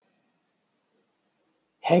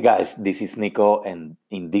Hey guys, this is Nico, and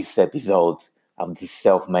in this episode of the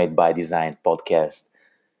Self Made by Design podcast,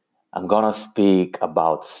 I'm gonna speak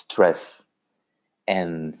about stress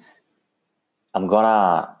and I'm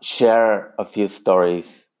gonna share a few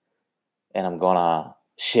stories and I'm gonna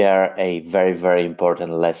share a very, very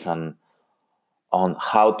important lesson on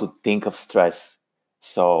how to think of stress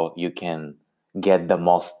so you can get the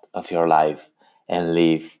most of your life and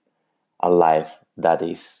live a life that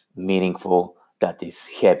is meaningful, that is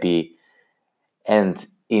happy. And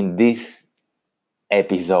in this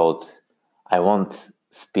episode, I won't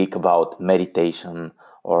speak about meditation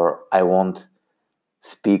or I won't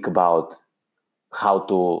speak about how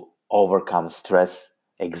to overcome stress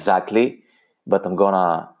exactly, but I'm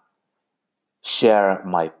gonna share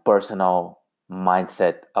my personal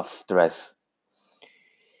mindset of stress.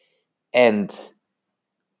 And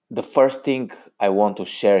the first thing I want to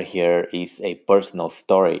share here is a personal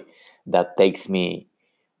story that takes me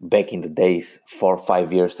back in the days 4 or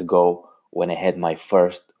 5 years ago when I had my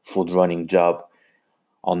first food running job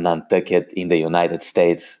on Nantucket in the United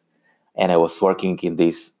States. And I was working in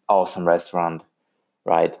this awesome restaurant,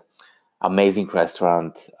 right? Amazing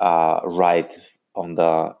restaurant, right on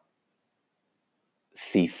the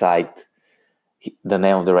seaside. The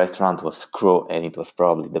name of the restaurant was Crew, and it was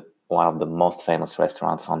probably one of the most famous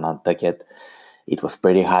restaurants on Nantucket. It was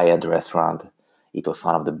pretty high-end restaurant. It was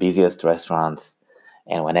one of the busiest restaurants.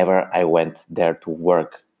 And whenever I went there to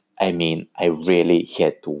work, I really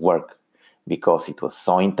had to work because it was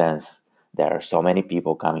so intense. There are so many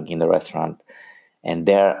people coming in the restaurant. And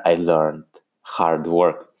there I learned hard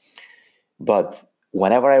work. But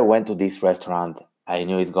whenever I went to this restaurant, I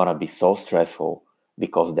knew it's gonna be so stressful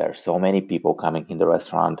because there are so many people coming in the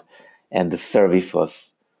restaurant and the service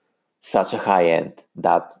was such a high end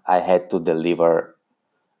that I had to deliver,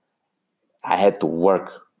 I had to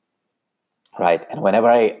work, right? And whenever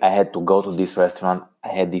I had to go to this restaurant, I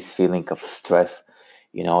had this feeling of stress,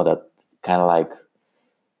 that kind of like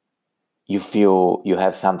you feel you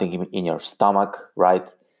have something in your stomach, right?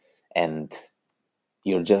 And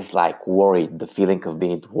you're just like worried, the feeling of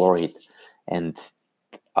being worried. And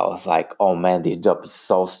I was like, oh man, this job is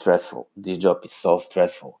so stressful. This job is so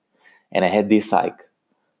stressful. And I had this like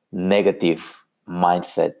negative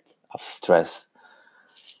mindset of stress.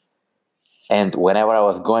 And whenever I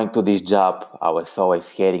was going to this job, I was always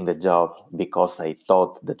hating the job because I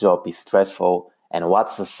thought the job is stressful. And what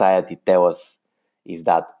society tells us is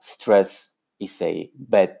that stress is a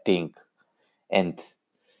bad thing. And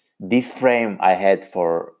this frame I had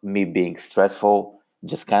for me being stressful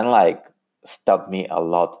just kind of like stopped me a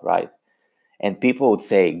lot, right? And people would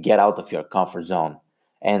say, get out of your comfort zone.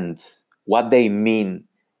 And what they mean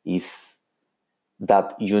is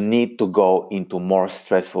that you need to go into more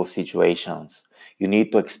stressful situations. You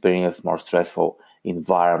need to experience more stressful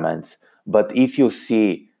environments. But if you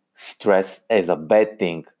see stress as a bad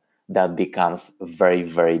thing, that becomes very,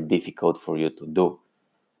 very difficult for you to do.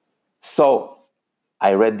 So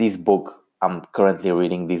I read this book. I'm currently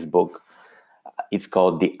reading this book. It's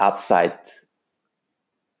called The Upside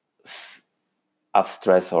of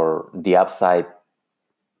Stress or The Upside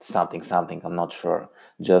something something. I'm not sure.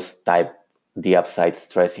 Just type The Upside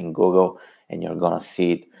Stress in Google and you're gonna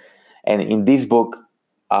see it. And in this book,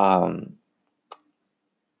 um,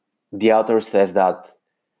 the author says that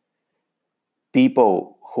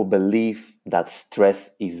people who believe that stress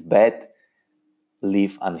is bad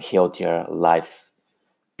live unhealthier lives.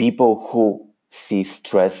 People who see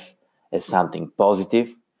stress as something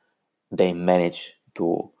positive, they manage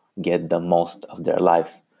to get the most of their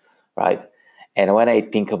lives, right? And when I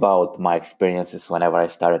think about my experiences, whenever I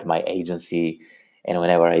started my agency and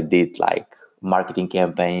whenever I did like marketing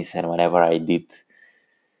campaigns and whenever I did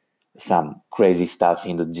some crazy stuff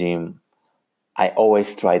in the gym, I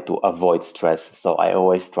always try to avoid stress. So I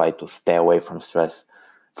always try to stay away from stress.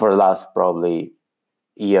 For the last probably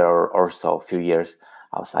year or so, few years,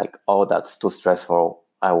 I was like, oh, that's too stressful.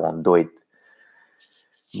 I won't do it.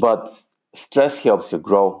 But stress helps you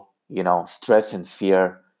grow. Stress and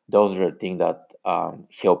fear, those are the things that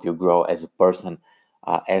help you grow as a person,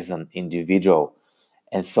 as an individual.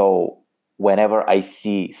 And so whenever I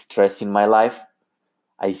see stress in my life,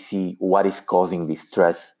 I see what is causing this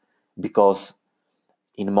stress because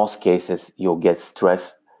in most cases you'll get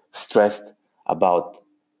stressed about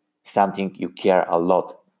something you care a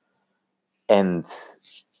lot. And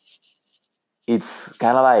it's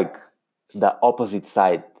kind of like the opposite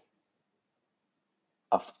side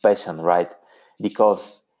of passion, right?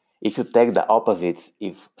 Because if you take the opposites,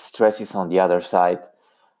 if stress is on the other side,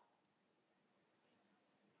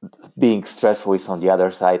 being stressful is on the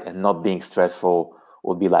other side, and not being stressful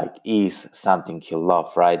would be like ease, something you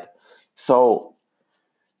love, right? So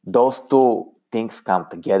those two things come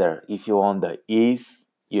together. If you want the ease,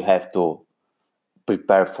 you have to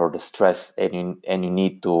prepare for the stress, and you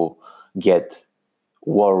need to get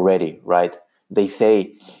war ready, right? They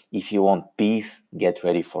say if you want peace, get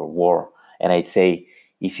ready for war. And I'd say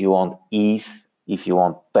if you want ease, if you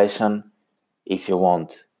want passion, if you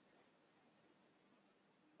want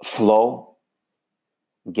flow,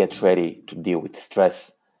 get ready to deal with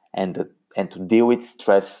stress. And to deal with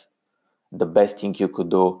stress, the best thing you could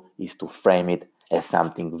do is to frame it as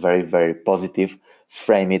something very, very positive.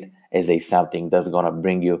 Frame it as a something that's gonna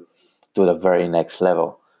bring you to the very next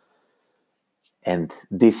level. And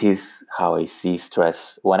this is how I see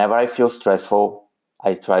stress. Whenever I feel stressful,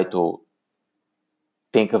 I try to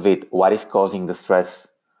think of it, what is causing the stress.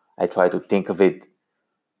 I try to think of it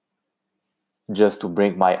just to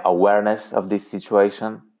bring my awareness of this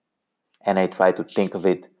situation. And I try to think of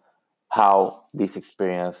it how this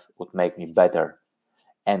experience would make me better.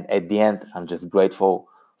 And at the end, I'm just grateful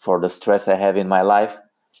for the stress I have in my life,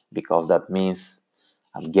 because that means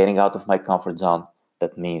I'm getting out of my comfort zone.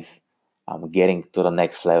 That means I'm getting to the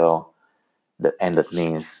next level. And that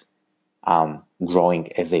means I'm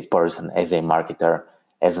growing as a person, as a marketer,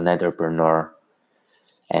 as an entrepreneur.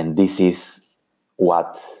 And this is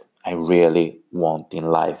what I really want in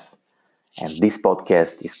life. And this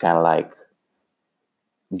podcast is kind of like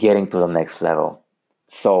getting to the next level.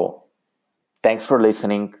 So thanks for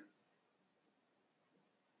listening.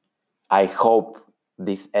 I hope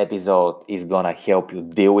this episode is gonna help you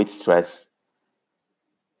deal with stress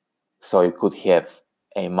so you could have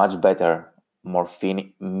a much better, more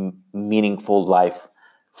meaningful life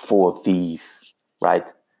full of ease,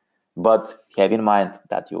 right? But have in mind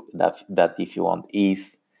that if you want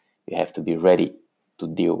ease, you have to be ready to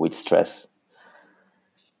deal with stress.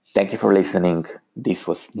 Thank you for listening. This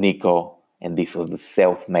was Nico, and this was the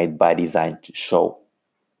Self-Made by Design show.